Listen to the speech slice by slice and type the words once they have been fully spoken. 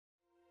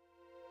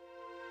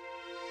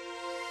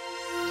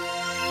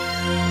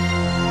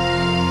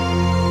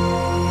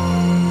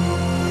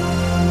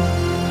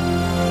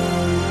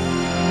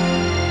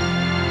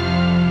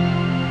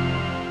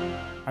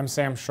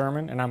Sam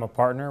Sherman, and I'm a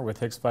partner with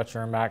Higgs,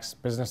 Fletcher, and Mack's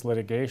Business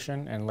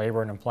Litigation and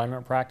Labor and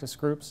Employment Practice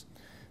groups.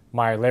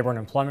 My labor and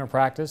employment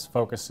practice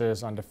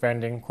focuses on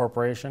defending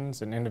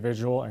corporations and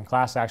individual and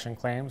class action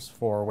claims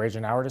for wage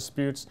and hour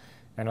disputes,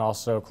 and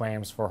also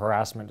claims for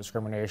harassment,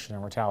 discrimination,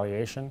 and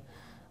retaliation.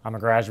 I'm a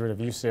graduate of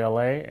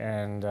UCLA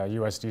and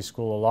USD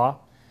School of Law.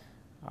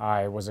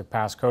 I was a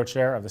past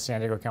co-chair of the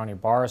San Diego County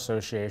Bar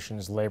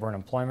Association's Labor and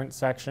Employment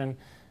section,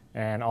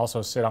 and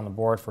also sit on the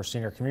board for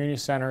Senior Community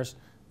Centers,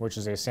 which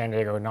is a San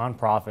Diego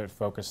nonprofit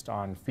focused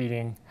on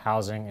feeding,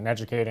 housing, and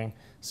educating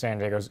San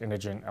Diego's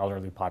indigent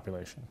elderly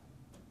population.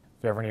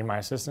 If you ever need my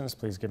assistance,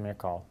 please give me a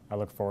call. I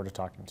look forward to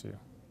talking to you.